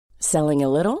Selling a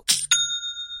little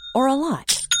or a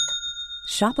lot?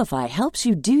 Shopify helps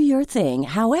you do your thing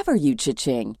however you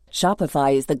cha-ching.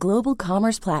 Shopify is the global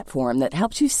commerce platform that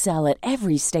helps you sell at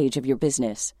every stage of your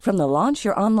business. From the launch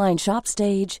your online shop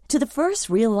stage to the first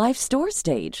real-life store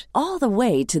stage, all the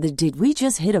way to the did we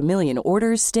just hit a million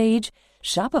orders stage.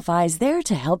 Shopify is there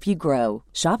to help you grow.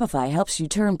 Shopify helps you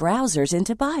turn browsers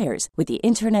into buyers with the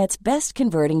internet's best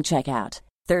converting checkout.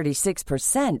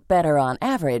 36% better on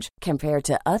average compared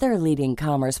to other leading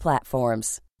commerce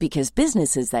platforms. Because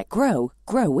businesses that grow,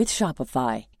 grow with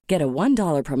Shopify. Get a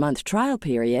 $1 per month trial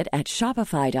period at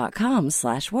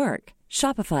shopify.com/work.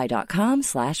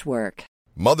 Shopify.com/work.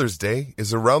 Mother's Day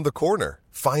is around the corner.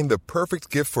 Find the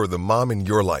perfect gift for the mom in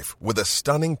your life with a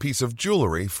stunning piece of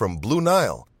jewelry from Blue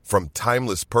Nile. From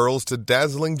timeless pearls to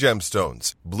dazzling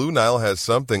gemstones, Blue Nile has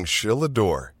something she'll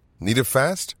adore. Need it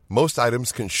fast? Most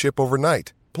items can ship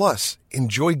overnight. Plus,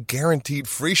 enjoy guaranteed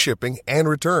free shipping and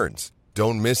returns.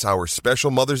 Don't miss our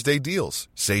special Mother's Day deals.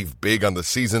 Save big on the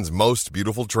season's most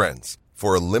beautiful trends.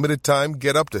 For a limited time,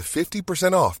 get up to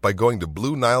 50% off by going to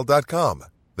BlueNile.com.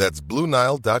 That's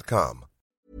BlueNile.com.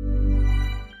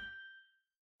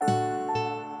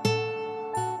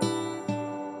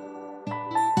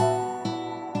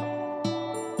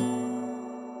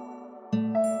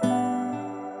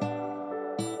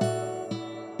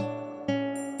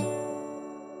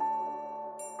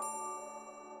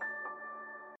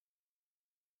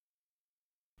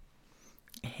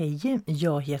 Hej,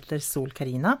 jag heter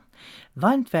Sol-Carina.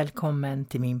 Varmt välkommen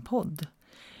till min podd.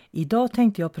 Idag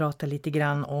tänkte jag prata lite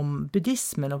grann om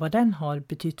buddhismen och vad den har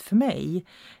betytt för mig.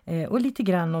 Och lite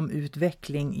grann om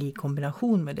utveckling i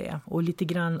kombination med det. Och lite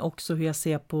grann också hur jag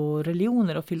ser på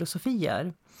religioner och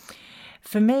filosofier.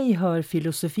 För mig hör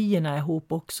filosofierna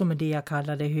ihop också med det jag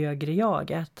kallar det högre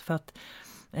jaget. För att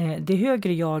det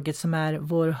högre jaget som är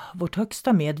vårt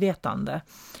högsta medvetande,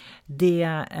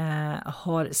 det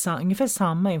har ungefär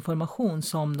samma information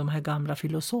som de här gamla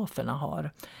filosoferna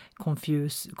har.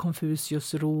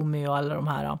 Confucius, Rumi och alla de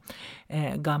här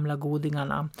gamla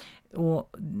godingarna.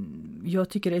 Och jag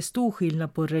tycker det är stor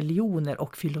skillnad på religioner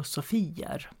och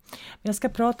filosofier. Jag ska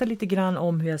prata lite grann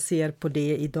om hur jag ser på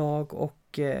det idag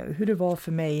och hur det var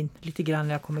för mig lite grann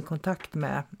när jag kom i kontakt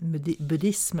med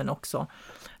buddhismen också.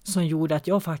 Som gjorde att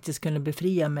jag faktiskt kunde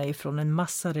befria mig från en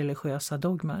massa religiösa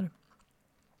dogmer.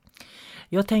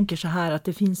 Jag tänker så här att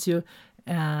det finns ju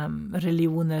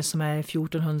religioner som är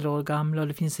 1400 år gamla och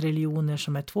det finns religioner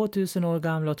som är 2000 år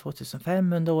gamla och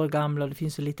 2500 år gamla och det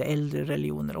finns ju lite äldre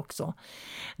religioner också.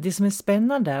 Det som är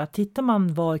spännande är att tittar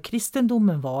man var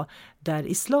kristendomen var där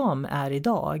islam är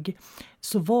idag,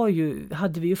 så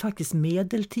hade vi ju faktiskt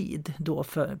medeltid då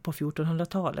på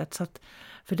 1400-talet. Så att,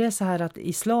 för det är så här att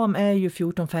islam är ju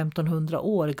 1400-1500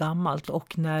 år gammalt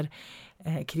och när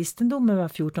kristendomen var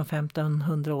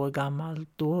 1400-1500 år gammal,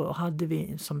 då hade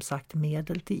vi som sagt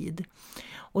medeltid.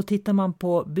 Och tittar man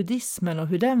på buddhismen och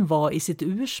hur den var i sitt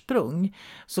ursprung,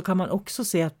 så kan man också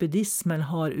se att buddhismen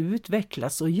har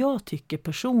utvecklats, och jag tycker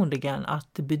personligen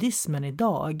att buddhismen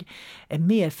idag är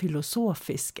mer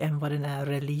filosofisk än vad den är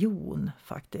religion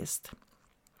faktiskt.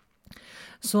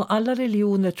 Så alla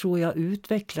religioner tror jag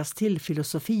utvecklas till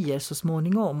filosofier så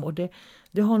småningom, och det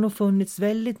har nog funnits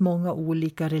väldigt många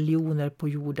olika religioner på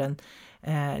jorden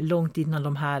långt innan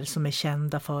de här som är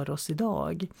kända för oss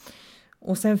idag.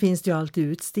 Och sen finns det ju alltid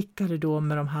utstickare då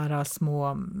med de här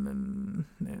små,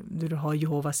 du har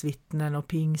Jehovas vittnen och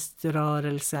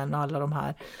pingströrelsen och alla de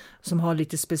här som har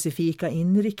lite specifika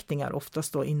inriktningar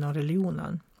oftast då inom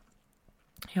religionen.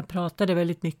 Jag pratade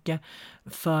väldigt mycket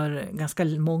för ganska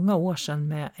många år sedan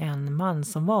med en man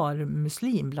som var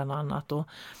muslim bland annat. Och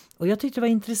jag tyckte det var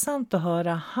intressant att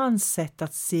höra hans sätt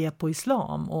att se på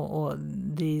islam och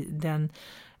den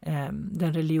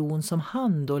religion som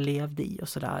han då levde i och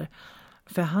sådär.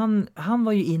 För han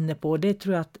var ju inne på, det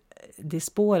tror jag att det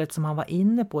spåret som han var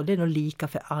inne på, det är nog lika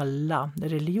för alla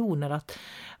religioner. Att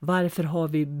varför har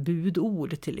vi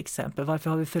budord till exempel? Varför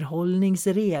har vi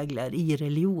förhållningsregler i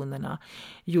religionerna?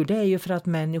 Jo, det är ju för att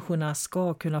människorna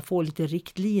ska kunna få lite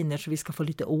riktlinjer så vi ska få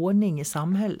lite ordning i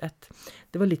samhället.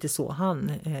 Det var lite så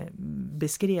han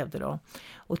beskrev det då.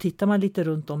 Och tittar man lite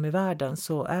runt om i världen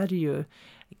så är det ju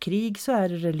krig, så är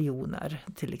det religioner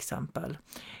till exempel.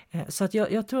 Så att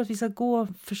jag tror att vi ska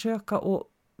försöka att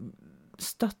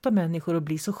stötta människor och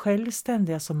bli så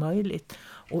självständiga som möjligt.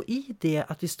 Och i det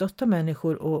att vi stöttar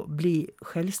människor och blir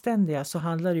självständiga, så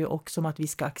handlar det ju också om att vi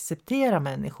ska acceptera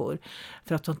människor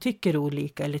för att de tycker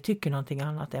olika eller tycker någonting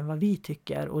annat än vad vi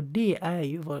tycker. Och det är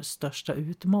ju vår största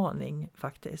utmaning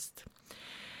faktiskt.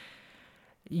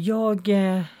 Jag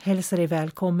hälsar dig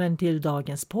välkommen till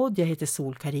dagens podd. Jag heter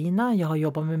Sol-Carina. Jag har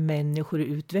jobbat med människor i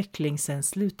utveckling sedan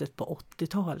slutet på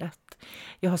 80-talet.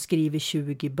 Jag har skrivit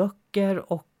 20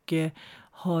 böcker och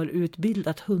har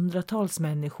utbildat hundratals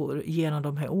människor genom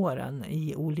de här åren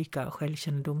i olika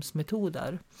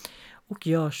självkännedomsmetoder. Och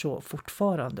gör så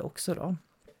fortfarande också då.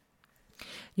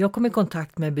 Jag kom i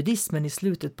kontakt med buddhismen i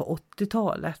slutet på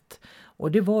 80-talet.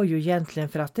 Och det var ju egentligen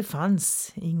för att det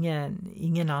fanns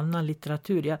ingen annan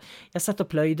litteratur. Jag satt och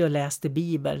plöjde och läste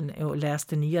Bibeln och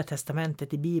läste Nya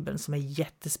testamentet i Bibeln som är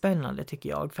jättespännande tycker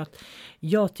jag. För att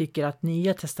jag tycker att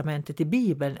Nya testamentet i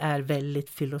Bibeln är väldigt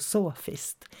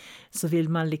filosofiskt. Så vill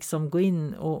man liksom gå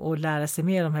in och lära sig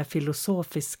mer om de här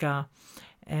filosofiska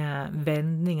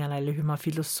vändningarna eller hur man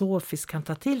filosofiskt kan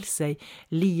ta till sig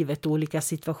livet och olika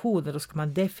situationer, då ska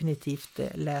man definitivt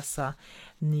läsa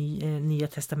Nya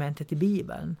testamentet i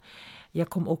Bibeln. Jag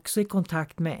kom också i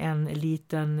kontakt med en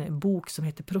liten bok som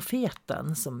heter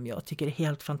Profeten som jag tycker är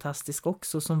helt fantastisk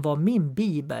också, som var min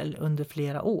bibel under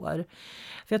flera år.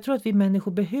 För jag tror att vi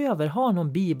människor behöver ha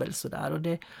någon bibel sådär,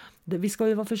 och vi ska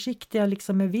ju vara försiktiga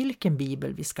liksom med vilken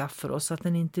bibel vi skaffar oss så att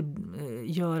den inte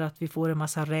gör att vi får en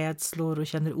massa rädslor och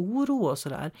känner oro och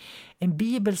sådär. En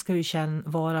bibel ska ju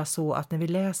vara så att när vi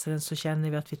läser den så känner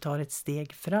vi att vi tar ett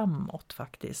steg framåt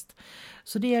faktiskt.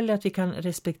 Så det gäller att vi kan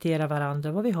respektera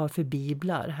varandra, vad vi har för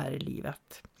biblar här i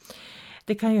livet.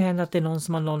 Det kan ju hända att det är någon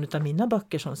som har någon av mina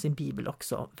böcker som sin bibel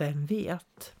också, vem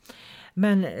vet.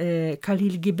 Men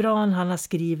Khalil Gibran, han har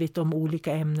skrivit om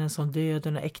olika ämnen som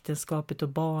döden och äktenskapet och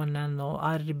barnen och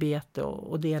arbete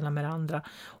och det ena med det andra.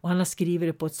 Och han har skrivit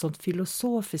det på ett sånt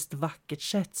filosofiskt vackert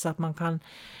sätt så att man kan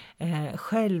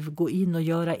själv gå in och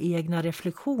göra egna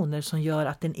reflektioner som gör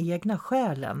att den egna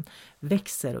själen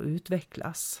växer och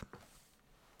utvecklas.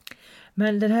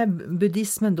 Men den här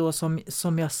buddhismen då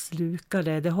som jag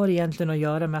slukade, det har egentligen att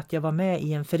göra med att jag var med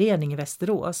i en förening i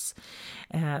Västerås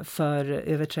för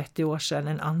över 30 år sedan,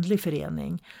 en andlig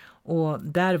förening. Och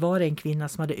där var det en kvinna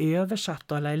som hade översatt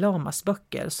Dalai Lamas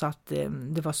böcker, så att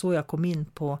det var så jag kom in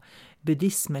på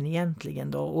buddhismen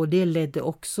egentligen då. Och det ledde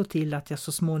också till att jag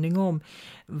så småningom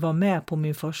var med på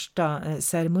min första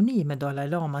ceremoni med Dalai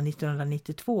Lama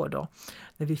 1992 då,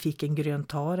 när vi fick en grön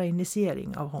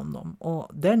Tara-initiering av honom. Och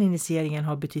den initieringen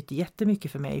har betytt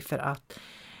jättemycket för mig, för att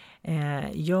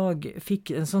jag fick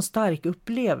en sån stark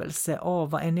upplevelse av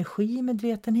vad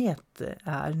energimedvetenhet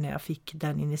är när jag fick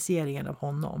den initieringen av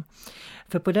honom.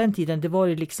 För på den tiden det var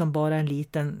det liksom bara en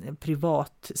liten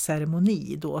privat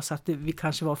ceremoni då, så att vi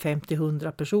kanske var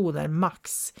 50-100 personer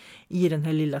max i den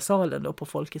här lilla salen då på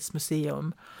Folkets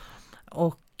museum.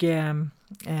 Och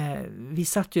vi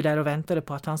satt ju där och väntade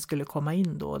på att han skulle komma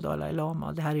in då, Dalai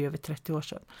Lama. Det här är över 30 år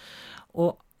sedan.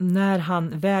 Och när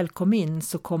han väl kom in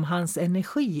så kom hans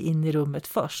energi in i rummet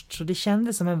först. Så det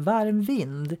kändes som en varm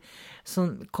vind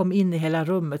som kom in i hela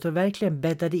rummet och verkligen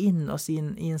bäddade in oss i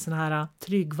en sån här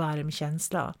trygg, varm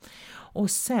känsla.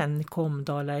 Och sen kom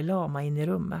Dalai Lama in i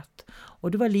rummet.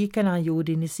 Och det var lika när han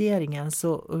gjorde initieringen.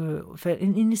 För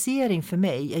en initiering för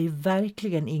mig är ju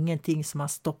verkligen ingenting som man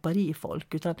stoppar i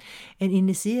folk. Utan en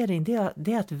initiering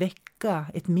det är att väcka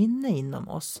ett minne inom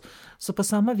oss. Så på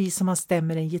samma vis som man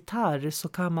stämmer en gitarr så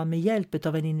kan man med hjälp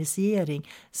av en initiering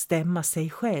stämma sig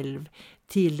själv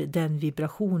till den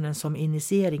vibrationen som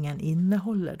initieringen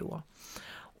innehåller då.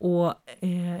 Och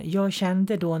jag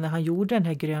kände då när han gjorde den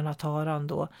här gröna taran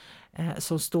då,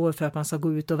 som står för att man ska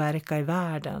gå ut och verka i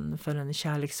världen för en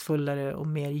kärleksfullare och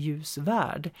mer ljus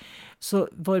värld, så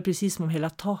var det precis som om hela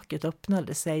taket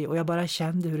öppnade sig och jag bara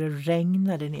kände hur det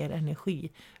regnade ner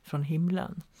energi från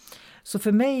himlen. Så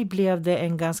för mig blev det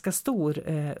en ganska stor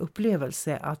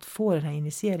upplevelse att få den här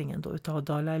initieringen då utav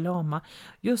Dalai Lama,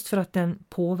 just för att den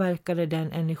påverkade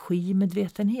den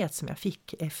energimedvetenhet som jag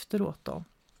fick efteråt då.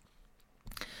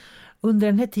 Under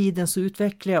den här tiden så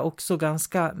utvecklade jag också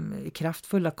ganska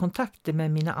kraftfulla kontakter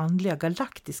med mina andliga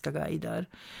galaktiska guider.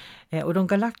 Och de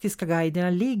galaktiska guiderna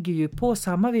ligger ju på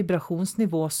samma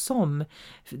vibrationsnivå som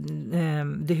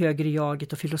det högre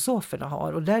jaget och filosoferna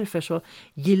har. Och därför så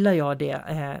gillar jag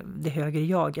det högre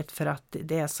jaget, för att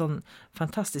det är sån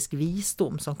fantastisk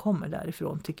visdom som kommer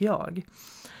därifrån, tycker jag.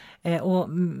 Och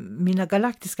mina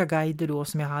galaktiska guider då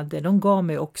som jag hade, de gav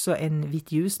mig också en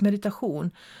vitt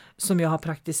ljusmeditation som jag har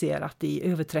praktiserat i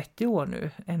över 30 år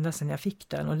nu, ända sedan jag fick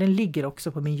den. Och den ligger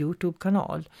också på min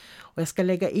YouTube-kanal. Och jag ska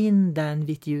lägga in den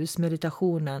vitt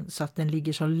ljusmeditationen så att den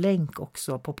ligger som länk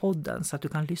också på podden så att du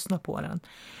kan lyssna på den.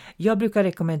 Jag brukar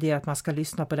rekommendera att man ska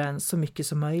lyssna på den så mycket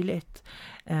som möjligt.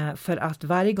 För att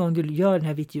varje gång du gör den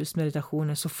här vitt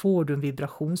ljusmeditationen så får du en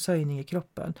vibrationshöjning i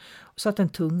kroppen. Så att den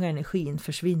tunga energin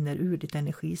försvinner ur ditt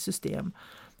energisystem.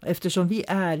 Eftersom vi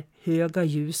är höga,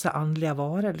 ljusa, andliga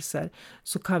varelser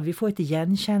så kan vi få ett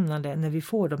igenkännande när vi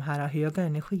får de här höga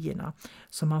energierna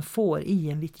som man får i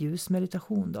en vitt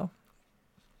ljus-meditation då.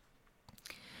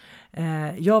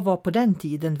 Jag var på den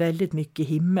tiden väldigt mycket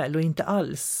himmel och inte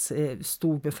alls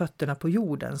stod med fötterna på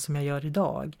jorden som jag gör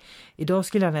idag. Idag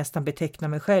skulle jag nästan beteckna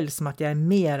mig själv som att jag är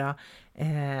mera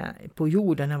på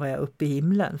jorden än vad jag är uppe i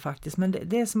himlen faktiskt. Men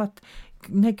det är som att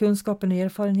den här kunskapen och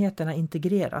erfarenheten har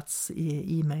integrerats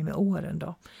i mig med åren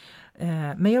då.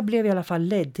 Men jag blev i alla fall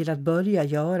ledd till att börja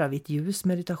göra vitt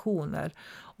ljus-meditationer.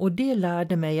 Och det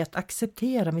lärde mig att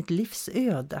acceptera mitt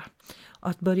livsöde.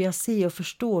 Att börja se och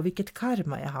förstå vilket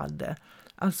karma jag hade.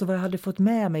 Alltså vad jag hade fått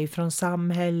med mig från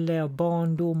samhälle och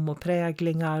barndom och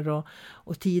präglingar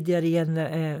och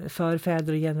tidigare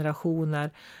förfäder och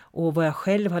generationer. Och vad jag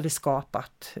själv hade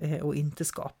skapat och inte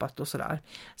skapat och sådär.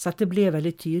 Så att det blev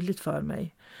väldigt tydligt för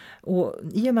mig. Och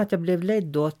i och med att jag blev ledd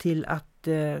då till att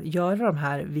göra de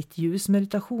här vitt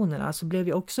ljus-meditationerna så blev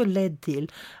jag också ledd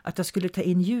till att jag skulle ta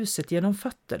in ljuset genom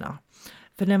fötterna.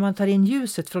 För när man tar in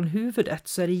ljuset från huvudet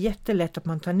så är det jättelätt att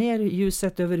man tar ner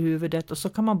ljuset över huvudet och så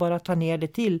kan man bara ta ner det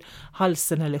till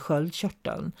halsen eller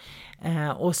sköldkörteln.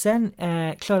 Och sen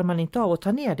klarar man inte av att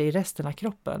ta ner det i resten av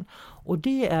kroppen. Och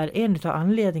det är en av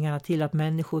anledningarna till att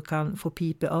människor kan få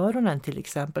pip i öronen till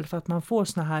exempel. För att man får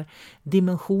såna här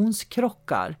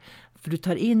dimensionskrockar. För du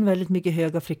tar in väldigt mycket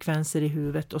höga frekvenser i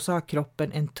huvudet och så har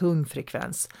kroppen en tung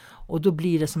frekvens. Och då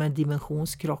blir det som en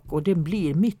dimensionskrock och det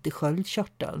blir mitt i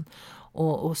sköldkörteln.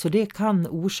 Och så det kan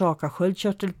orsaka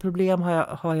sköldkörtelproblem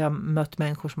har jag mött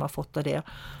människor som har fått det.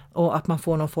 Och att man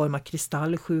får någon form av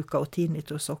kristallsjuka och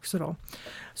tinnitus också då.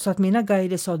 Så att mina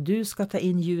guider sa att du ska ta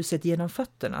in ljuset genom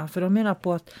fötterna. För de menar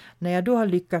på att när jag då har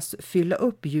lyckats fylla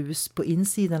upp ljus på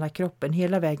insidan av kroppen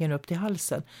hela vägen upp till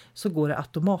halsen så går det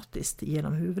automatiskt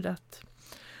genom huvudet.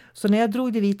 Så när jag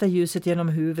drog det vita ljuset genom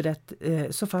huvudet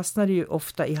så fastnade det ju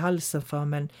ofta i halsen för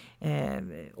mig.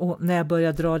 Och när jag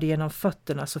började dra det genom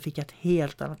fötterna så fick jag ett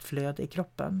helt annat flöde i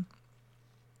kroppen.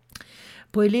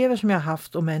 På elever som jag har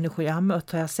haft och människor jag har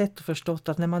mött har jag sett och förstått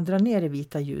att när man drar ner det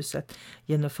vita ljuset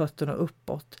genom fötterna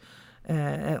uppåt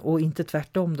och inte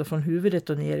tvärtom då från huvudet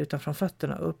och ner utan från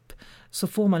fötterna upp så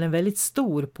får man en väldigt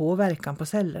stor påverkan på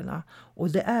cellerna och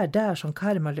det är där som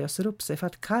karma löser upp sig för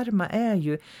att karma är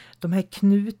ju de här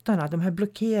knutarna, de här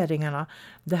blockeringarna,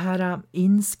 det här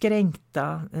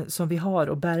inskränkta som vi har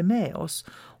och bär med oss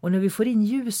och när vi får in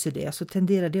ljus i det så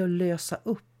tenderar det att lösa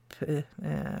upp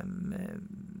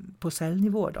på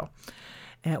cellnivå då.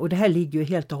 Och det här ligger ju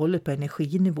helt och hållet på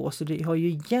energinivå så det har ju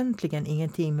egentligen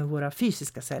ingenting med våra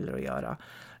fysiska celler att göra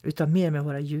utan mer med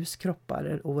våra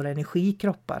ljuskroppar och våra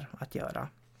energikroppar att göra.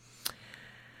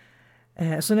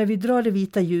 Så när vi drar det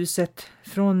vita ljuset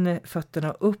från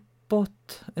fötterna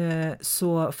uppåt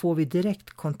så får vi direkt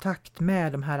kontakt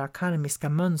med de här karmiska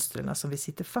mönstren som vi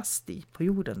sitter fast i på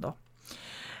jorden då.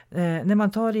 När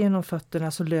man tar det genom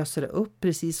fötterna så löser det upp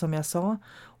precis som jag sa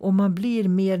och man blir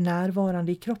mer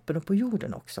närvarande i kroppen och på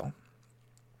jorden också.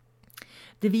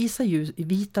 Det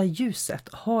vita ljuset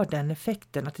har den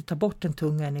effekten att det tar bort den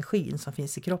tunga energin som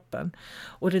finns i kroppen.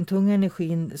 Och den tunga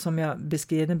energin som jag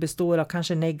beskrev den består av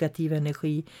kanske negativ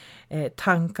energi,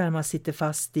 tankar man sitter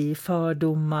fast i,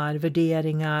 fördomar,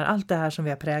 värderingar, allt det här som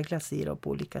vi har präglats i då på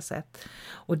olika sätt.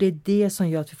 Och det är det som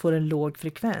gör att vi får en låg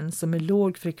frekvens. Och med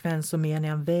låg frekvens så menar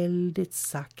jag en väldigt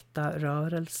sakta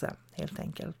rörelse helt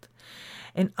enkelt.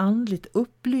 En andligt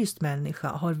upplyst människa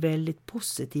har väldigt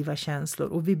positiva känslor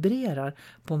och vibrerar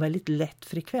på en väldigt lätt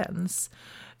frekvens.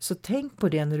 Så tänk på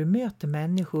det när du möter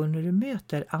människor, när du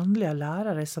möter andliga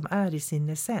lärare som är i sin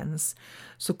essens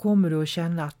så kommer du att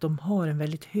känna att de har en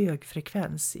väldigt hög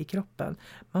frekvens i kroppen.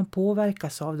 Man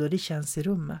påverkas av det och det känns i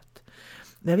rummet.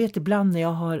 Jag vet ibland när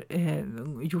jag har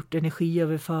gjort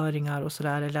energiöverföringar och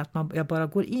sådär eller att jag bara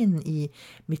går in i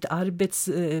mitt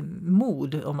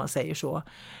arbetsmod om man säger så.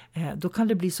 Då kan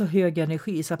det bli så hög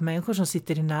energi så att människor som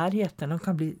sitter i närheten de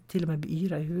kan till och med bli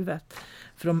yra i huvudet.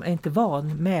 För de är inte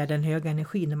van med den höga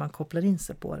energin när man kopplar in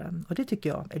sig på den. Och det tycker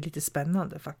jag är lite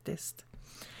spännande faktiskt.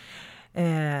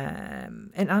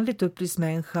 En andligt upplyst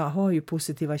människa har ju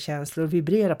positiva känslor och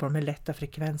vibrerar på de här lätta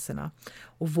frekvenserna.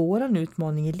 Och våran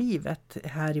utmaning i livet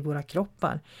här i våra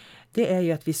kroppar det är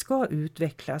ju att vi ska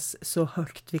utvecklas så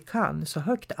högt vi kan, så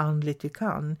högt andligt vi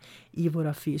kan i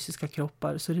våra fysiska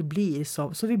kroppar så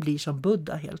vi blir som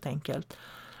Buddha helt enkelt.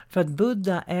 För att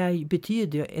Buddha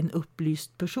betyder ju en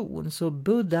upplyst person. Så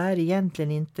Buddha är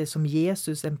egentligen inte som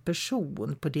Jesus en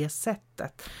person på det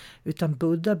sättet. Utan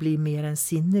Buddha blir mer en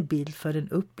sinnebild för den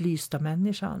upplysta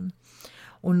människan.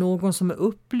 Och någon som är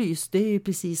upplyst, det är ju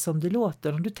precis som det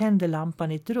låter. Om du tänder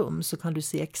lampan i ett rum så kan du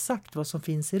se exakt vad som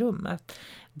finns i rummet.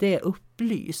 Det är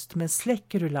upplyst, men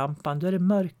släcker du lampan då är det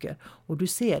mörker och du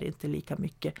ser inte lika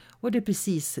mycket. Och det är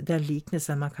precis den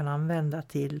liknelsen man kan använda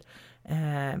till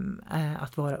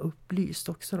att vara upplyst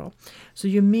också då. Så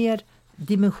ju mer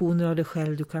dimensioner av dig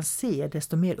själv du kan se,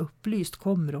 desto mer upplyst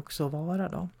kommer du också att vara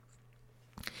då.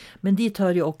 Men dit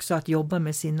hör ju också att jobba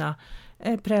med sina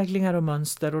präglingar och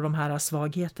mönster och de här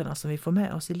svagheterna som vi får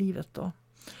med oss i livet då.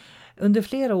 Under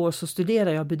flera år så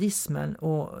studerar jag buddhismen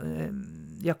och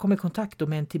jag kom i kontakt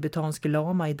med en tibetansk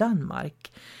lama i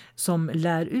Danmark som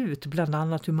lär ut bland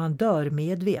annat hur man dör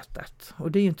medvetet.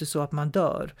 Och det är ju inte så att man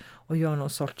dör och gör någon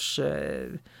sorts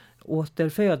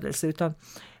återfödelse, utan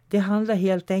det handlar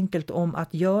helt enkelt om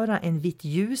att göra en vitt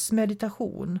ljus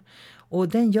meditation. Och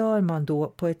den gör man då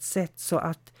på ett sätt så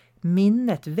att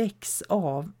minnet väcks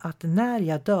av att när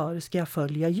jag dör ska jag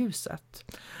följa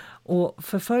ljuset. Och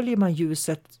förföljer man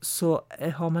ljuset så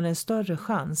har man en större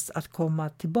chans att komma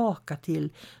tillbaka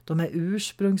till de här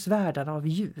ursprungsvärldarna av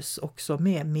ljus också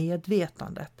med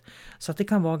medvetandet. Så att det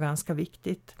kan vara ganska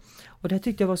viktigt. Och det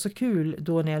tyckte jag var så kul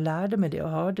då när jag lärde mig det och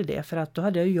hörde det. För att då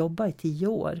hade jag jobbat i 10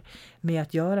 år med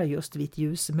att göra just vitt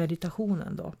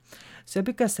ljusmeditationen då. Så jag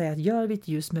brukar säga att gör vitt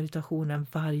ljusmeditationen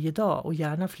varje dag och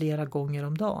gärna flera gånger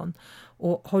om dagen.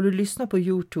 Och har du lyssnat på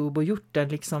YouTube och gjort den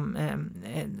liksom,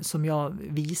 som jag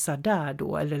visar där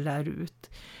då eller lär ut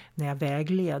när jag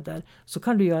vägleder, så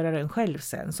kan du göra den själv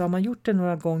sen. Så har man gjort det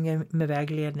några gånger med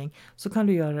vägledning så kan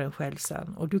du göra den själv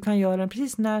sen. Och du kan göra den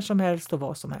precis när som helst och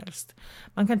vad som helst.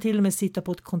 Man kan till och med sitta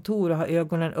på ett kontor och ha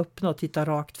ögonen öppna och titta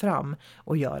rakt fram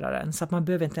och göra den. Så att man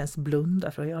behöver inte ens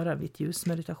blunda för att göra en vitt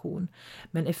ljusmeditation.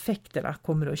 Men effekterna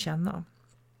kommer du att känna.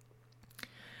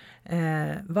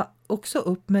 Var också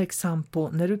uppmärksam på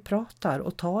när du pratar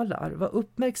och talar. Var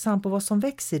uppmärksam på vad som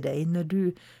växer i dig när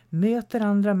du möter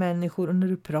andra människor och när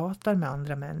du pratar med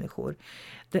andra människor.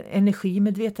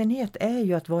 Energimedvetenhet är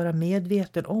ju att vara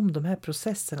medveten om de här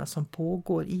processerna som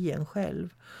pågår i en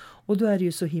själv. Och då är det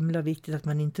ju så himla viktigt att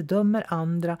man inte dömer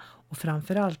andra och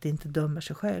framförallt inte dömer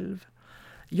sig själv.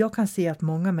 Jag kan se att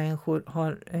många människor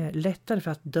har lättare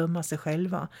för att döma sig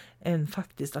själva än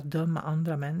faktiskt att döma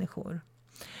andra människor.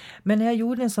 Men när jag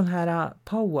gjorde en sån här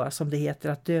power som det heter,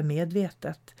 att dö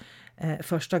medvetet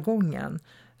första gången,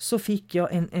 så fick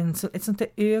jag ett sånt där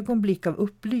ögonblick av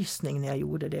upplysning när jag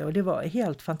gjorde det. Och det var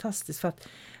helt fantastiskt för att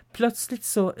plötsligt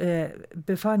så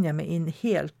befann jag mig i en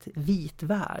helt vit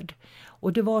värld.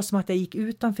 Och det var som att jag gick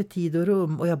utanför tid och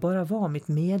rum och jag bara var mitt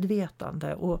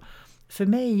medvetande. Och för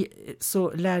mig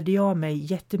så lärde jag mig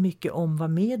jättemycket om vad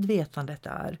medvetandet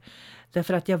är.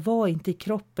 Därför att jag var inte i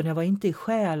kroppen, jag var inte i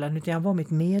själen, utan jag var mitt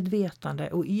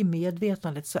medvetande. Och i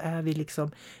medvetandet så är vi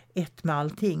liksom ett med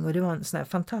allting. Och det var en sån här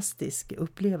fantastisk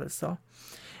upplevelse.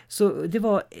 Så det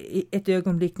var ett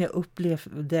ögonblick när jag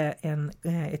upplevde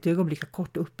ett ögonblick av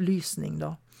kort upplysning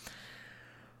då.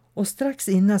 Och strax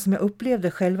innan som jag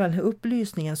upplevde själva den här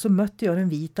upplysningen så mötte jag den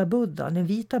vita buddhan. Den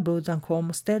vita buddhan kom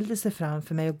och ställde sig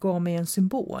framför mig och gav mig en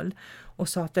symbol. Och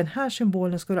sa att den här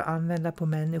symbolen ska du använda på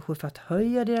människor för att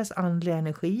höja deras andliga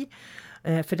energi.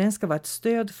 För den ska vara ett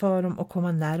stöd för dem och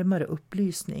komma närmare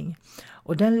upplysning.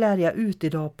 Och den lär jag ut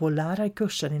idag på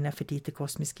lärarkursen i Nefertiti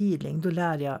Kosmisk Healing. Då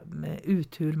lär jag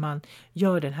ut hur man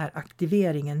gör den här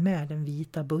aktiveringen med den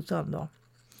vita buddhan då.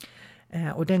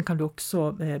 Och den kan du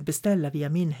också beställa via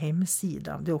min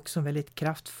hemsida. Det är också en väldigt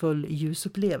kraftfull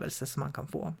ljusupplevelse som man kan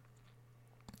få.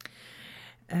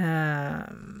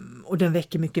 Och den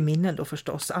väcker mycket minnen då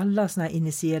förstås. Alla såna här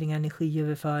initieringar,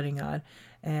 energiöverföringar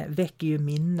väcker ju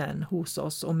minnen hos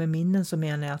oss. Och med minnen så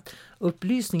menar jag att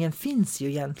upplysningen finns ju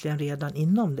egentligen redan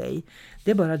inom dig.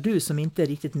 Det är bara du som inte är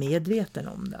riktigt medveten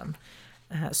om den.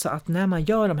 Så att när man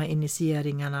gör de här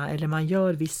initieringarna eller man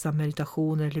gör vissa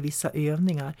meditationer eller vissa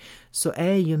övningar, så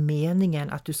är ju meningen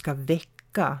att du ska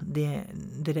väcka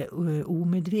det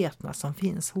omedvetna som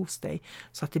finns hos dig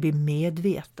så att det blir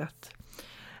medvetet.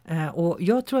 Och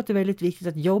jag tror att det är väldigt viktigt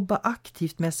att jobba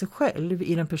aktivt med sig själv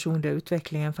i den personliga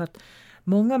utvecklingen, för att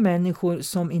många människor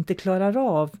som inte klarar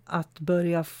av att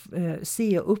börja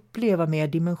se och uppleva mer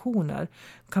dimensioner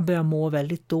kan börja må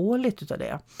väldigt dåligt utav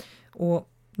det. Och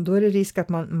då är det risk att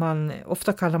man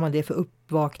ofta kallar man det för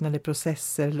uppvaknande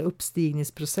processer eller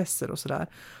uppstigningsprocesser och sådär.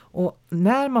 Och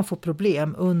när man får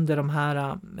problem under de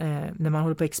här, när man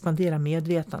håller på att expandera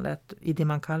medvetandet i det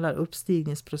man kallar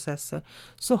uppstigningsprocesser,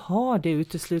 så har det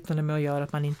uteslutande med att göra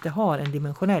att man inte har en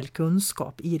dimensionell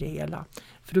kunskap i det hela.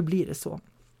 För då blir det så.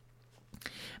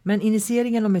 Men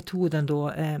initieringen och metoden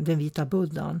då, den vita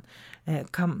buddhan,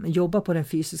 kan jobba på den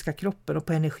fysiska kroppen och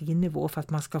på energinivå för att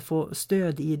man ska få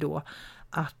stöd i då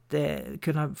att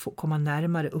kunna komma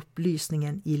närmare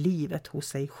upplysningen i livet hos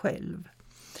sig själv.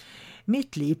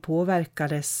 Mitt liv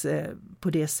påverkades på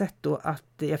det sätt då att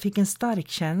jag fick en stark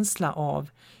känsla av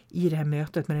i det här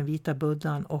mötet med den vita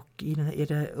buddhan och i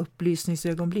det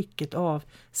upplysningsögonblicket av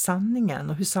sanningen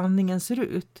och hur sanningen ser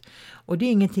ut. Och det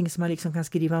är ingenting som man liksom kan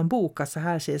skriva en bok att så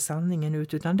här ser sanningen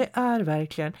ut, utan det är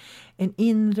verkligen en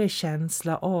inre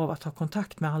känsla av att ha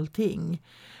kontakt med allting.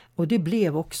 Och det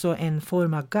blev också en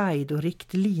form av guide och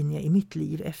riktlinje i mitt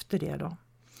liv efter det då.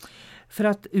 För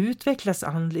att utvecklas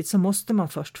andligt så måste man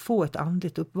först få ett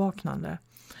andligt uppvaknande.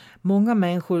 Många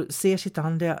människor ser sitt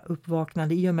andliga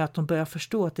uppvaknande i och med att de börjar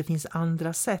förstå att det finns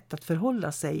andra sätt att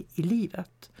förhålla sig i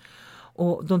livet.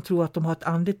 Och de tror att de har ett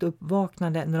andligt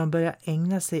uppvaknande när de börjar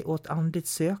ägna sig åt andligt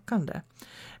sökande.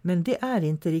 Men det är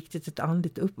inte riktigt ett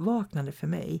andligt uppvaknande för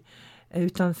mig.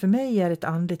 Utan för mig är ett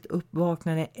andligt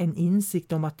uppvaknande en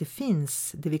insikt om att det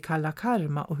finns det vi kallar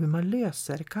karma och hur man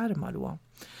löser karma då.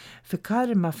 För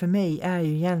karma för mig är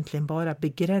ju egentligen bara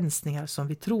begränsningar som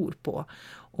vi tror på.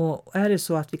 Och är det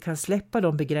så att vi kan släppa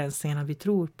de begränsningarna vi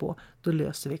tror på, då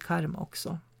löser vi karma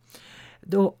också.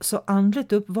 Så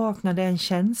andligt uppvaknande är en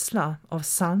känsla av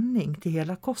sanning till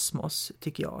hela kosmos,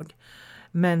 tycker jag.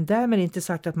 Men därmed inte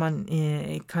sagt att man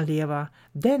kan leva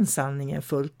den sanningen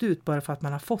fullt ut bara för att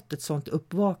man har fått ett sånt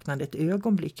uppvaknande ett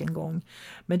ögonblick en gång.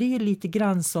 Men det är lite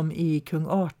grann som i kung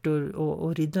Arthur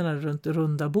och riddarna runt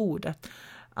runda bordet.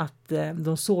 Att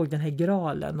de såg den här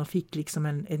gralen och fick liksom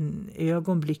en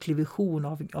ögonblicklig vision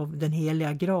av den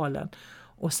heliga gralen.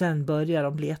 Och sen börjar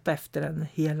de leta efter den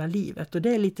hela livet. Och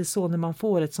det är lite så när man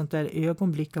får ett sånt där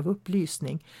ögonblick av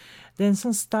upplysning. Det är en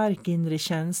sån stark inre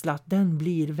känsla att den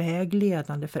blir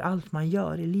vägledande för allt man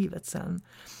gör i livet sen.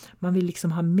 Man vill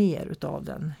liksom ha mer utav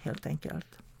den helt enkelt.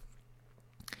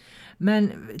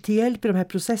 Men till hjälp i de här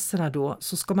processerna då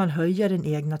så ska man höja den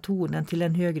egna tonen till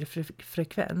en högre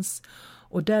frekvens.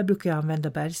 Och där brukar jag använda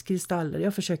bergskristaller.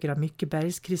 Jag försöker ha mycket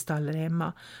bergskristaller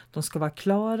hemma. De ska vara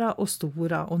klara och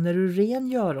stora. Och när du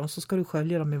rengör dem så ska du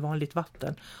skölja dem i vanligt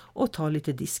vatten. Och ta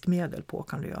lite diskmedel på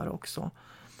kan du göra också.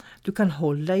 Du kan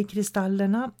hålla i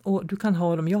kristallerna och du kan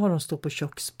ha dem. Jag har dem stå på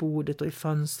köksbordet och i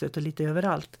fönstret och lite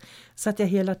överallt. Så att jag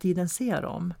hela tiden ser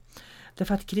dem.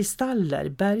 Därför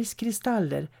att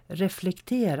bergskristaller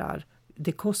reflekterar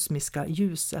det kosmiska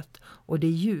ljuset och det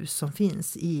ljus som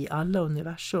finns i alla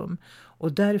universum.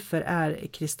 Och därför är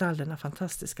kristallerna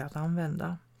fantastiska att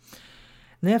använda.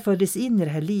 När jag föddes in i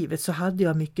det här livet så hade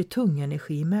jag mycket tung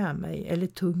energi med mig. Eller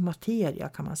tung materia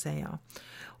kan man säga.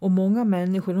 Och många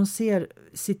människor de ser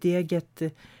sitt eget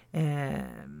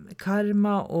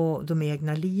karma och de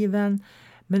egna liven.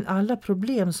 Men alla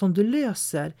problem som du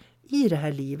löser i det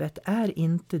här livet är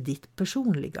inte ditt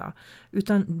personliga.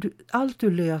 Utan allt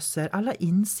du löser, alla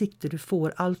insikter du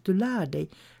får, allt du lär dig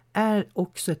är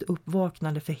också ett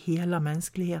uppvaknande för hela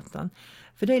mänskligheten.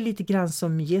 För det är lite grann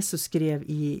som Jesus skrev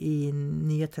i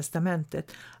Nya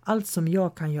testamentet. Allt som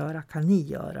jag kan göra kan ni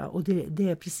göra. Och det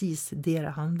är precis det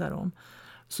handlar om.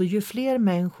 Så ju fler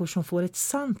människor som får ett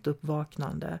sant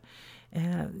uppvaknande,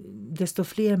 desto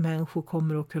fler människor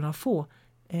kommer att kunna få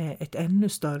ett ännu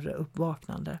större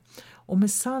uppvaknande. Och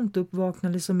med sant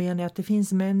uppvaknande så menar jag att det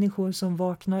finns människor som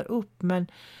vaknar upp men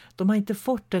de har inte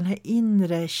fått den här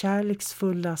inre,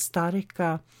 kärleksfulla,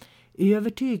 starka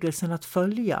övertygelsen att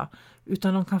följa,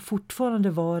 utan de kan fortfarande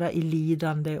vara i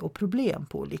lidande och problem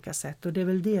på olika sätt. Och det är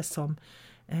väl det som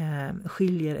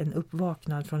skiljer en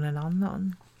uppvaknad från en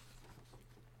annan.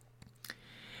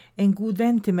 En god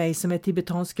vän till mig som är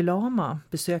tibetansk lama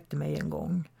besökte mig en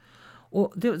gång.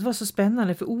 Och det var så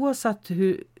spännande för oavsett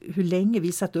hur länge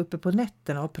vi satt uppe på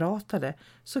nätterna och pratade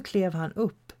så klev han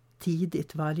upp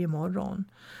tidigt varje morgon.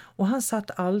 Och han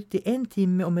satt alltid 1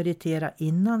 timme och mediterade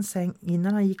innan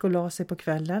han gick och la sig på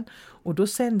kvällen. Och då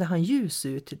sände han ljus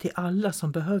ut till alla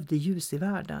som behövde ljus i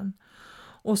världen.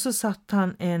 Och så satt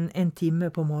han en timme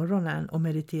på morgonen och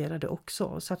mediterade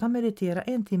också. Så att han mediterade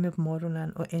 1 timme på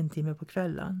morgonen och 1 timme på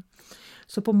kvällen.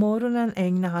 Så på morgonen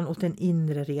ägnade han åt den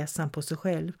inre resan på sig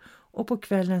själv. Och på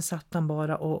kvällen satt han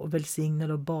bara och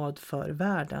välsignade och bad för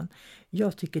världen.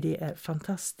 Jag tycker det är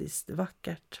fantastiskt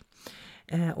vackert.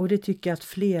 Och det tycker jag att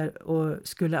fler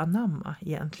skulle anamma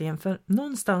egentligen. För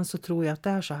någonstans så tror jag att det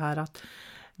är så här att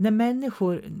när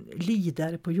människor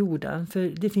lider på jorden, för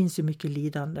det finns ju mycket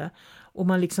lidande, och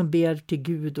man liksom ber till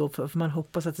Gud och för man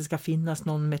hoppas att det ska finnas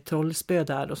någon med trollspö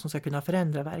där då, som ska kunna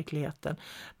förändra verkligheten.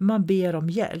 Man ber om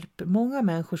hjälp. Många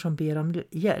människor som ber om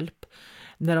hjälp,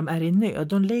 när de är i nöd.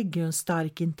 De lägger en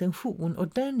stark intention, och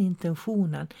den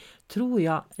intentionen tror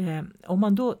jag, om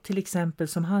man då till exempel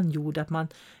som han gjorde, att man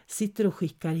sitter och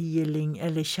skickar healing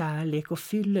eller kärlek och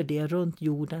fyller det runt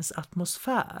jordens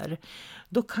atmosfär,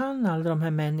 då kan alla de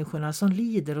här människorna som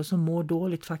lider och som mår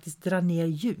dåligt faktiskt dra ner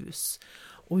ljus.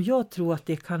 Och jag tror att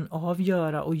det kan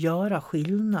avgöra och göra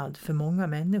skillnad för många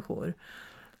människor.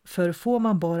 För får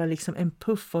man bara liksom en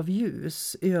puff av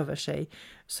ljus över sig,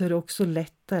 så är det också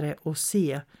lättare att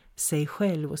se sig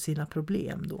själv och sina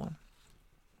problem då.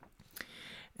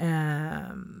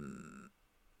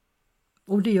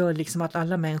 Och det gör liksom att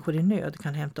alla människor i nöd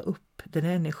kan hämta upp den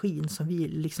här energin som vi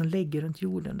liksom lägger runt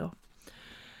jorden då.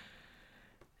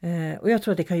 Och jag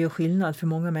tror att det kan göra skillnad för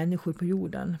många människor på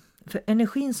jorden. För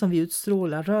energin som vi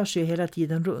utstrålar rör sig hela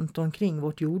tiden runt omkring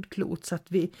vårt jordklot, så att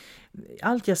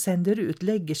allt jag sänder ut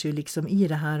lägger sig liksom i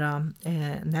det här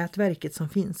nätverket som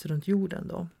finns runt jorden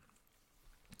då.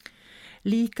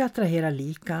 Lika attraherar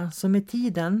lika, så med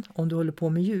tiden, om du håller på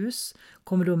med ljus,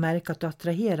 kommer du att märka att du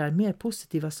attraherar mer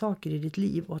positiva saker i ditt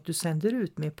liv och att du sänder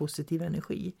ut mer positiv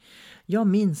energi. Jag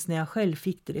minns när jag själv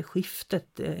fick det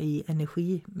skiftet i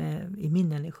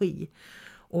min energi.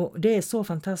 Och det är så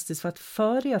fantastiskt, för att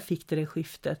före jag fick det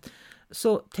skiftet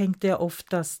så tänkte jag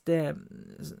oftast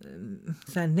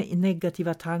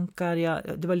negativa tankar.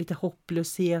 Det var lite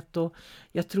hopplöshet och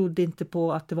jag trodde inte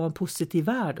på att det var en positiv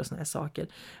värld och såna här saker.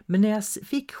 Men när jag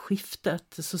fick skiftet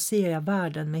så ser jag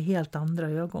världen med helt andra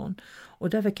ögon. Och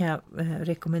därför kan jag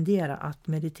rekommendera att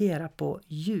meditera på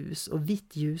ljus och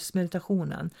vitt ljus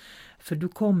meditationen. För du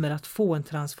kommer att få en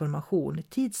transformation.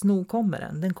 Tids nog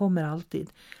kommer den kommer alltid.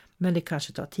 Men det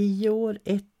kanske tar 10 år,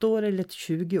 1 år eller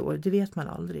 20 år, det vet man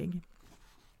aldrig.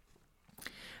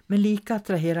 Men lika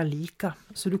attraherar lika,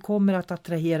 så du kommer att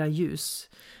attrahera ljus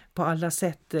på alla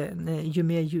sätt ju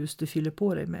mer ljus du fyller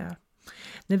på dig med.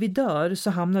 När vi dör så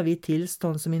hamnar vi i ett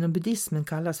tillstånd som inom buddhismen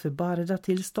kallas för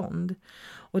barda-tillstånd.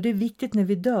 Och det är viktigt när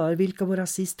vi dör vilka våra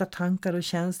sista tankar och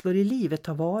känslor i livet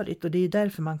har varit, och det är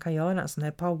därför man kan göra en sån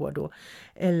här power då,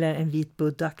 eller en vit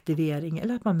buddha-aktivering,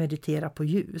 eller att man mediterar på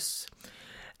ljus.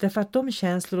 Därför att de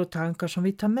känslor och tankar som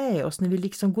vi tar med oss när vi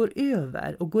liksom går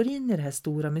över och går in i det här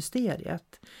stora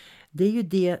mysteriet, det är ju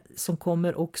det som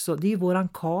kommer också, det är ju våran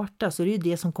karta, så det är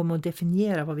ju det som kommer att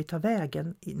definiera vad vi tar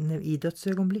vägen i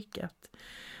dödsögonblicket.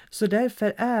 Så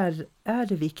därför är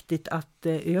det viktigt att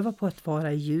öva på att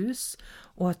vara i ljus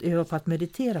och att öva på att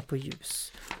meditera på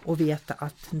ljus och veta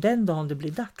att den dagen det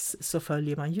blir dags så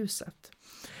följer man ljuset.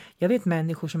 Jag vet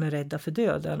människor som är rädda för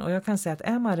döden, och jag kan säga att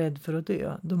är man rädd för att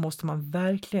dö, då måste man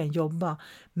verkligen jobba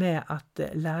med att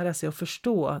lära sig att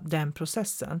förstå den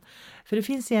processen. För det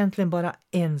finns egentligen bara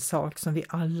en sak som vi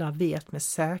alla vet med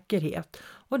säkerhet,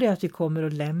 och det är att vi kommer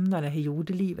att lämna det här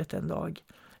jordelivet en dag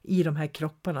i de här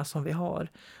kropparna som vi har.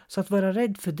 Så att vara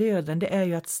rädd för döden, det är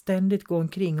ju att ständigt gå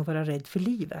omkring och vara rädd för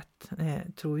livet,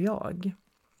 tror jag.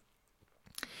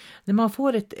 När man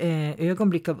får ett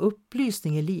ögonblick av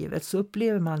upplysning i livet så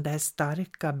upplever man det här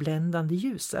starka bländande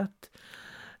ljuset.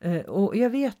 Och jag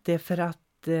vet det för att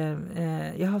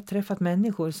jag har träffat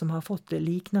människor som har fått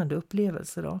liknande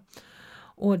upplevelser då.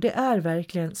 Och det är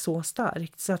verkligen så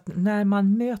starkt, så att när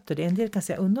man möter det, en del kan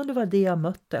säga undrar det var det jag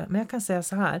mötte, men jag kan säga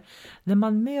så här, när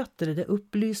man möter det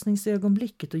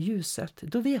upplysningsögonblicket och ljuset,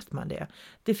 då vet man det.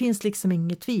 Det finns liksom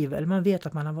inget tvivel, man vet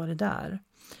att man har varit där.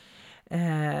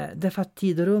 Därför att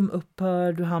tid och rum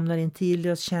upphör, du hamnar i en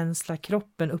tidlös känsla,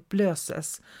 kroppen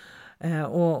upplöses.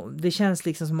 Och det känns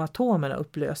liksom som atomerna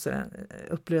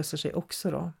upplöser sig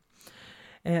också då.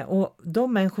 Och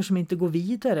de människor som inte går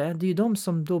vidare, det är ju de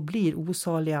som då blir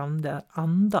osaliga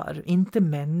andar, inte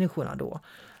människorna då.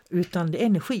 Utan det är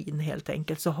energin helt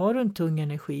enkelt. Så har du en tung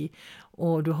energi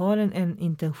och du har en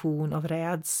intention av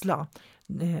rädsla,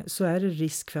 så är det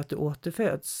risk för att du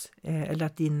återföds. Eller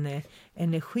att din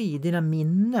energi, dina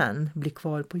minnen blir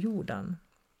kvar på jorden.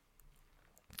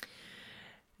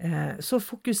 Så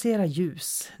fokusera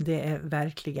ljus, det är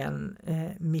verkligen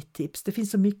mitt tips. Det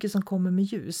finns så mycket som kommer med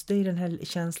ljus. Det är den här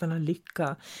känslan av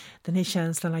lycka, den här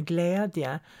känslan av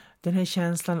glädje, den här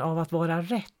känslan av att vara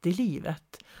rätt i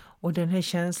livet. Och den här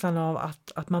känslan av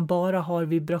att man bara har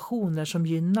vibrationer som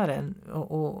gynnar en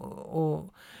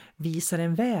och visar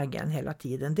en vägen hela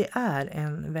tiden. Det är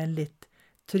en väldigt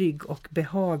trygg och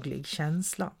behaglig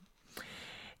känsla.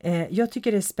 Jag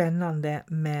tycker det är spännande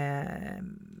med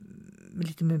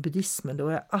buddhismen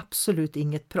då. Jag är absolut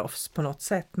inget proffs på något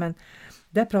sätt, men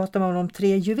där pratar man om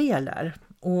 3 juveler.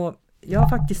 Och jag har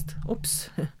faktiskt,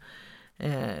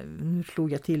 nu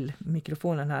slog jag till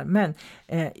mikrofonen här, men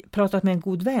pratat med en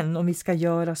god vän om vi ska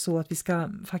göra så att vi ska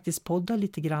faktiskt podda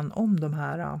lite grann om de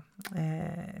här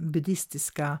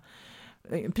buddhistiska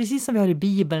precis som vi har i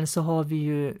Bibeln så har vi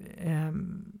ju...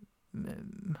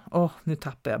 nu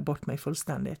tappar jag bort mig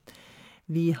fullständigt.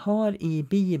 Vi har i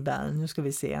Bibeln, nu ska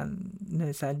vi se,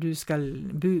 så här,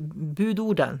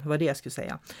 budorden, vad det jag skulle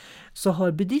säga. Så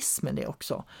har buddhismen det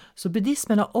också. Så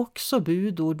buddhismen har också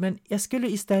budord, men jag skulle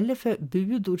istället för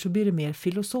budord så blir det mer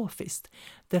filosofiskt.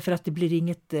 Därför att det blir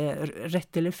inget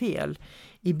rätt eller fel.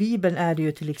 I Bibeln är det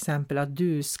ju till exempel att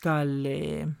du ska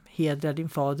hedra din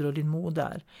fader och din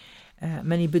moder.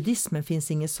 Men i buddhismen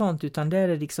finns inget sånt, utan där är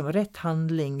det liksom rätt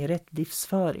handling, rätt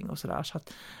livsföring och sådär. Så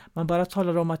att man bara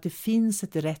talar om att det finns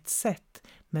ett rätt sätt,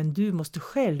 men du måste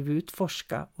själv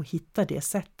utforska och hitta det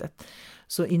sättet.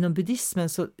 Så inom buddhismen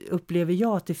så upplever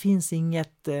jag att det finns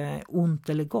inget ont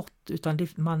eller gott, utan det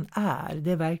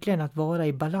är verkligen att vara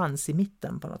i balans i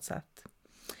mitten på något sätt.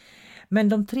 Men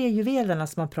de 3 juvelerna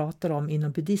som man pratar om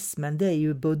inom buddhismen, det är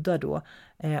ju Buddha då,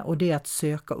 och det är att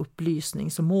söka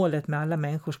upplysning. Så målet med alla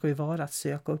människor ska ju vara att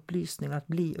söka upplysning, att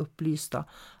bli upplysta,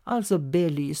 alltså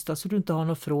belysta, så du inte har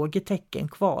några frågetecken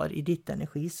kvar i ditt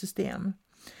energisystem.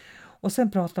 Och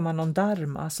sen pratar man om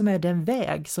dharma, som är den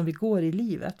väg som vi går i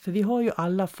livet. För vi har ju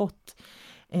alla fått,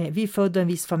 vi är födda en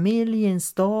viss familj, i en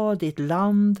stad, i ett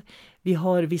land. Vi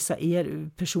har vissa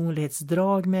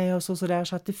personlighetsdrag med oss och sådär,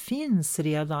 så att det finns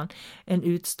redan en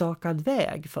utstakad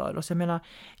väg för oss. Jag menar,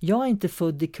 jag är inte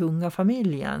född i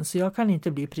kungafamiljen, så jag kan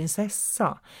inte bli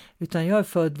prinsessa, utan jag är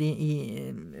född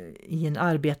i en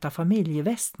arbetarfamilj i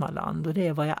Västmanland, och det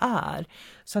är vad jag är.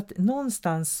 Så att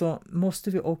någonstans så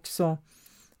måste vi också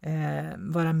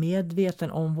vara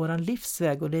medveten om våran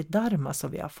livsväg, och det är dharma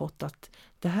som vi har fått, att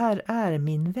det här är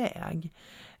min väg.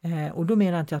 Och då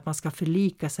menar jag inte att man ska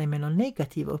förlika sig med några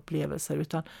negativa upplevelser,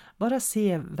 utan bara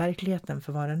se verkligheten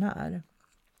för vad den är.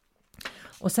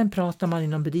 Och sen pratar man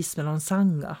inom buddhismen om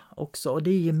sangha också, och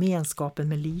det är gemenskapen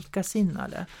med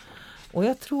likasinnade. Och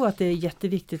jag tror att det är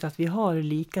jätteviktigt att vi har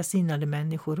likasinnade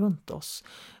människor runt oss,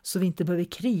 så vi inte behöver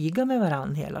kriga med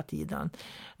varandra hela tiden.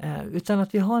 Utan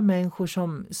att vi har människor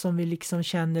som vi liksom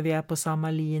känner vi är på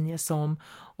samma linje som.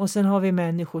 Och sen har vi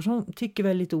människor som tycker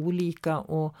väldigt olika,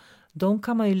 och de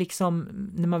kan man ju liksom,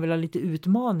 när man vill ha lite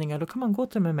utmaningar, då kan man gå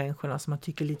till de här människorna som man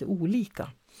tycker lite olika.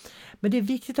 Men det är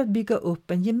viktigt att bygga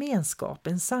upp en gemenskap,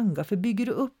 en sangha. För bygger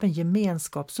du upp en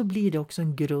gemenskap så blir det också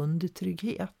en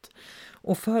grundtrygghet.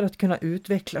 Och för att kunna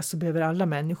utvecklas så behöver alla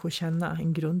människor känna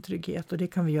en grundtrygghet. Och det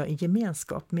kan vi göra i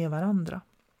gemenskap med varandra.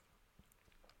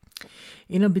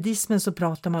 Inom buddhismen så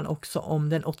pratar man också om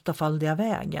den 8-faldiga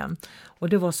vägen. Och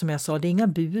det var som jag sa, det är inga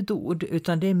budord,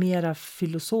 utan det är mera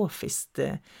filosofiskt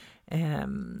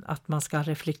att man ska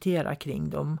reflektera kring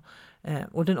dem.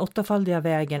 Och den 8-faldiga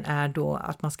vägen är då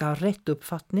att man ska ha rätt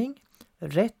uppfattning,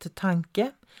 rätt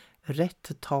tanke,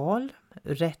 rätt tal,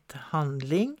 rätt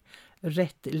handling,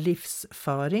 rätt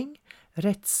livsföring,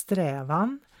 rätt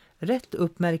strävan, rätt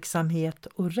uppmärksamhet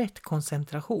och rätt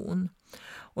koncentration.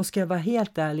 Och ska jag vara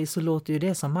helt ärlig så låter ju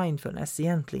det som mindfulness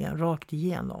egentligen rakt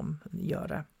igenom gör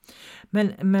det.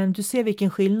 Men du ser vilken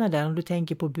skillnad det är om du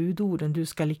tänker på budorden. Du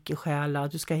ska icke stjäla,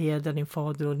 du ska hedra din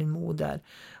fader och din moder,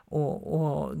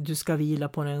 och du ska vila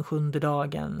på den 7:e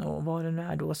dagen, och vad det nu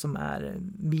är då som är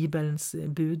Bibelns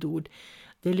budord.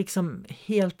 Det är liksom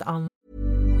helt annorlunda.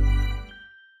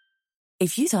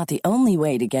 If you thought the only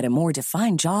way to get a more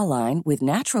defined jawline with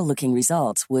natural-looking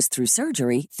results was through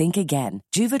surgery, think again.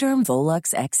 Juvederm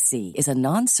Volux XC is a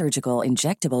non-surgical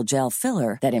injectable gel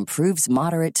filler that improves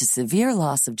moderate to severe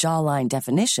loss of jawline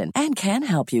definition and can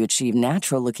help you achieve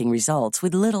natural-looking results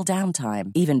with little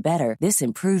downtime. Even better, this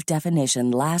improved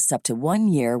definition lasts up to 1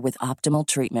 year with optimal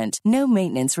treatment. No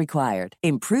maintenance required.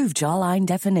 Improve jawline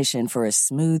definition for a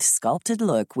smooth, sculpted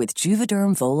look with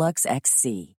Juvederm Volux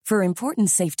XC. For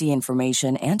important safety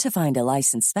information and to find a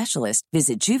licensed specialist,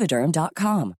 visit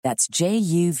Juvederm.com. That's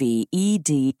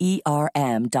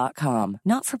JUVEDERM.com.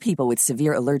 Not for people with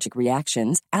severe allergic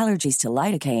reactions, allergies to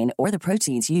lidocaine, or the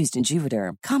proteins used in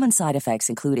Juvederm. Common side effects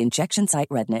include injection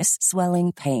site redness,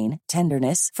 swelling, pain,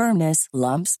 tenderness, firmness,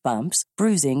 lumps, bumps,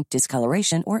 bruising,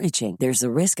 discoloration, or itching. There's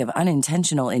a risk of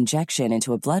unintentional injection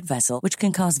into a blood vessel, which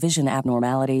can cause vision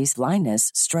abnormalities, blindness,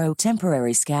 stroke,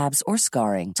 temporary scabs, or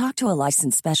scarring. Talk to a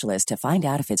licensed specialist to find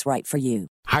out if it's right for you.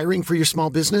 Hiring for your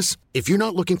small business? If you're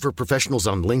not looking for professionals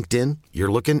on LinkedIn,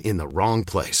 you're looking in the wrong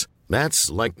place. That's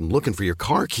like looking for your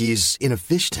car keys in a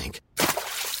fish tank.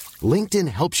 LinkedIn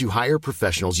helps you hire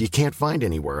professionals you can't find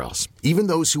anywhere else, even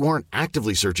those who aren't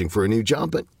actively searching for a new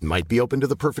job but might be open to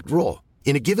the perfect role.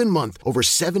 In a given month, over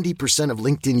 70% of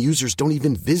LinkedIn users don't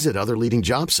even visit other leading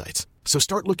job sites. So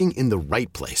start looking in the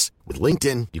right place. With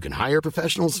LinkedIn, you can hire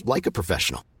professionals like a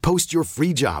professional. Post your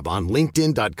free job on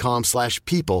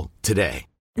linkedin.com/people today.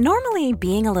 Normally,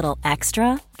 being a little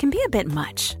extra can be a bit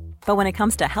much, But when it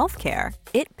comes to healthcare,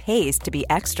 it pays to be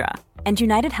extra. And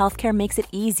United Healthcare makes it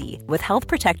easy with Health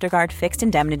Protector Guard fixed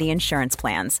indemnity insurance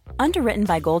plans. Underwritten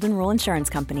by Golden Rule Insurance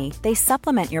Company, they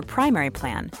supplement your primary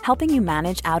plan, helping you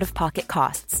manage out-of-pocket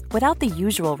costs without the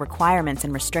usual requirements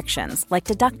and restrictions like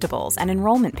deductibles and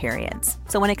enrollment periods.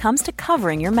 So when it comes to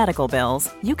covering your medical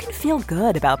bills, you can feel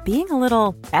good about being a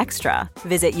little extra.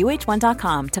 Visit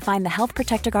uh1.com to find the Health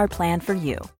Protector Guard plan for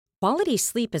you. Quality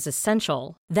sleep is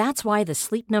essential. That's why the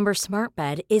Sleep Number Smart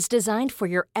Bed is designed for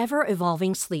your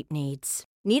ever-evolving sleep needs.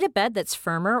 Need a bed that's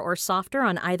firmer or softer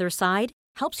on either side?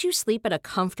 Helps you sleep at a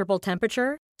comfortable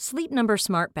temperature? Sleep Number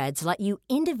Smart Beds let you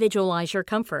individualize your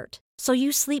comfort, so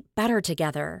you sleep better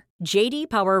together. J.D.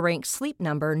 Power ranks Sleep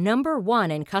Number number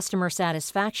 1 in customer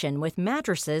satisfaction with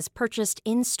mattresses purchased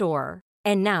in-store.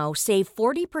 And now, save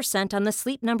 40% on the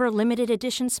Sleep Number Limited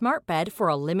Edition Smart Bed for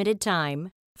a limited time.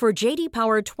 For JD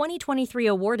Power 2023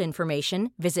 award information,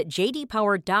 visit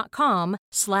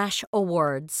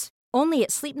jdpower.com/awards. Only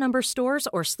at Sleep Number stores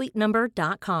or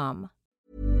sleepnumber.com.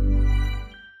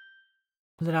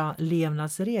 Andra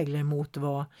levnadsregler mot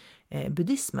vad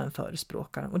buddhismen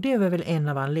förespråkar. Och det är väl en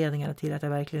av anledningarna till att jag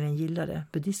verkligen gillade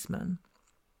buddhismen.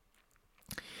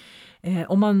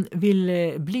 Om man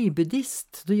vill bli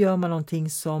buddhist, då gör man någonting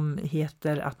som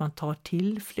heter att man tar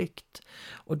tillflykt.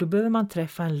 Och då behöver man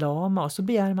träffa en lama och så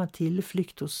begär man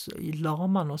tillflykt hos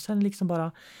laman och sen liksom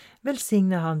bara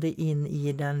välsignar han det in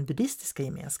i den buddhistiska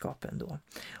gemenskapen då.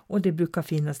 Och det brukar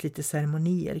finnas lite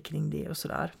ceremonier kring det och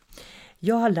sådär.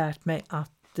 Jag har lärt mig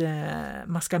att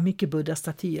man ska ha mycket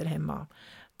Buddha-statyer hemma.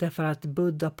 Därför att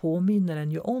Buddha påminner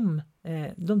en ju om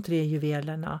de 3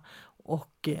 juvelerna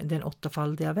och den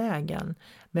 8-faldiga vägen.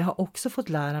 Men jag har också fått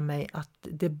lära mig att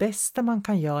det bästa man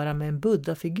kan göra med en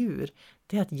Buddha-figur,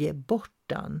 det är att ge bort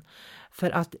den.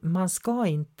 För att man ska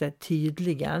inte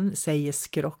tydligen, säger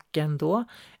skrocken då,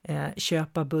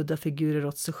 köpa Buddha-figurer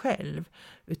åt sig själv.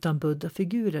 Utan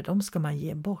Buddha-figurer, de ska man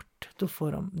ge bort. Då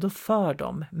för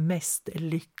de mest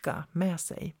lycka med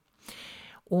sig.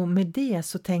 Och med det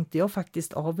så tänkte jag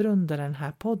faktiskt avrunda den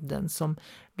här podden som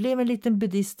blev en liten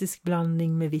buddhistisk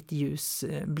blandning med vitt ljus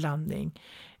blandning.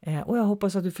 Och jag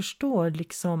hoppas att du förstår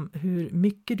liksom hur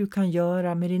mycket du kan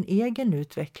göra med din egen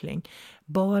utveckling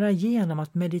bara genom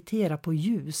att meditera på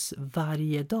ljus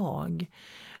varje dag.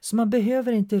 Så man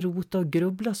behöver inte rota och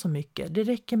grubbla så mycket. Det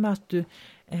räcker med att du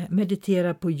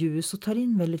mediterar på ljus och tar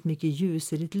in väldigt mycket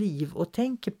ljus i ditt liv och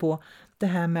tänker på det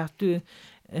här med att du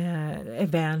är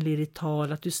vänlig i ditt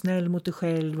tal, att du är snäll mot dig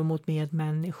själv och mot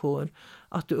medmänniskor,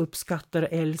 att du uppskattar och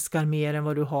älskar mer än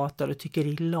vad du hatar och tycker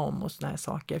illa om och såna här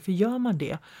saker. För gör man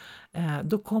det,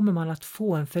 då kommer man att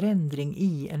få en förändring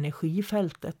i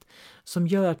energifältet som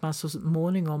gör att man så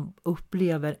småningom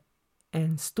upplever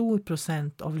en stor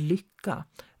procent av lycka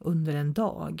under en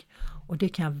dag. Och det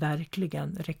kan jag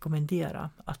verkligen rekommendera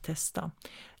att testa.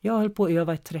 Jag har hållit på att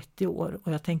öva i 30 år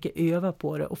och jag tänker öva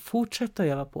på det och fortsätta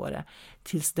öva på det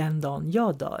tills den dagen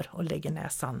jag dör och lägger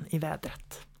näsan i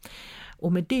vädret.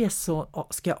 Och med det så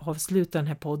ska jag avsluta den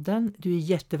här podden. Du är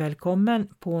jättevälkommen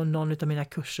på någon av mina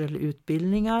kurser eller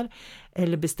utbildningar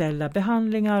eller beställa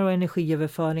behandlingar och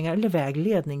energiöverföringar eller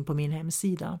vägledning på min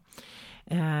hemsida.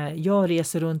 Jag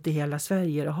reser runt i hela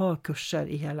Sverige och har kurser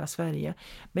i hela Sverige.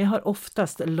 Men jag har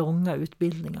oftast långa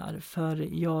utbildningar för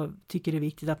jag tycker det är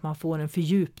viktigt att man får en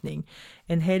fördjupning.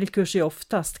 En helgkurs är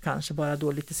oftast kanske bara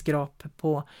då lite skrap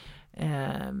på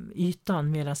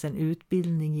ytan medan en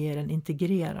utbildning ger en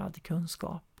integrerad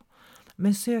kunskap.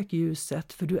 Men sök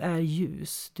ljuset för du är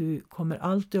ljus. Du kommer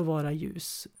alltid att vara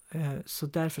ljus. Så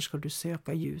därför ska du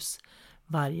söka ljus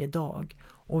varje dag.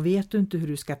 Och vet du inte hur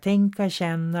du ska tänka,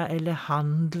 känna eller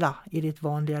handla i ditt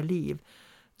vanliga liv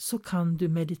så kan du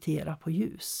meditera på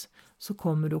ljus. Så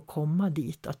kommer du att komma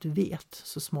dit att du vet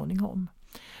så småningom.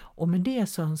 Och med det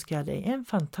så önskar jag dig en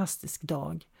fantastisk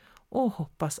dag och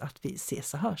hoppas att vi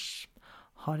ses och hörs.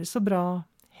 Ha det så bra.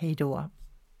 Hej då!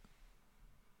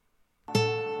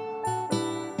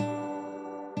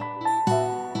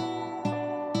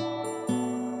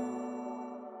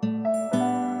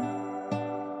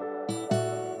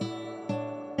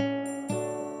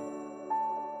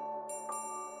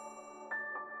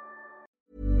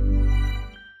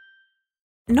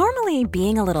 Normally,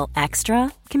 being a little extra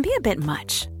can be a bit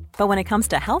much, but when it comes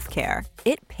to healthcare,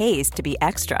 it pays to be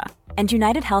extra. And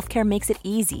United Healthcare makes it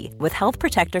easy with Health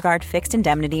Protector Guard fixed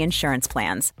indemnity insurance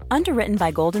plans. Underwritten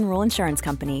by Golden Rule Insurance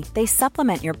Company, they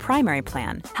supplement your primary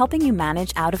plan, helping you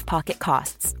manage out-of-pocket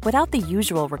costs without the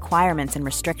usual requirements and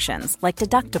restrictions like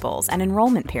deductibles and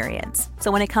enrollment periods. So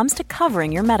when it comes to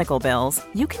covering your medical bills,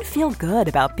 you can feel good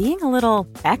about being a little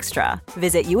extra.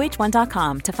 Visit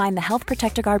uh1.com to find the Health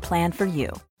Protector Guard plan for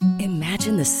you.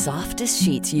 Imagine the softest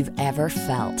sheets you've ever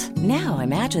felt. Now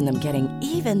imagine them getting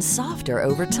even softer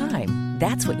over time.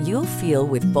 That's what you'll feel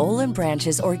with Boll &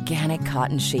 Branch's organic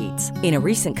cotton sheets. In a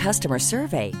recent customer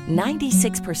survey,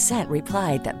 96%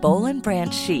 replied that Boll &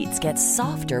 Branch sheets get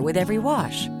softer with every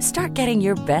wash. Start getting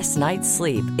your best night's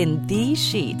sleep in these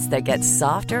sheets that get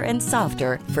softer and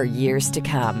softer for years to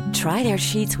come. Try their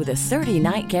sheets with a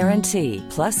 30-night guarantee.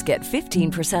 Plus, get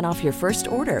 15% off your first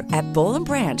order at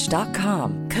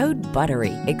bollandbranch.com. Code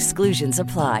BUTTERY. Exclusions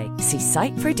apply. See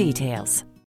site for details.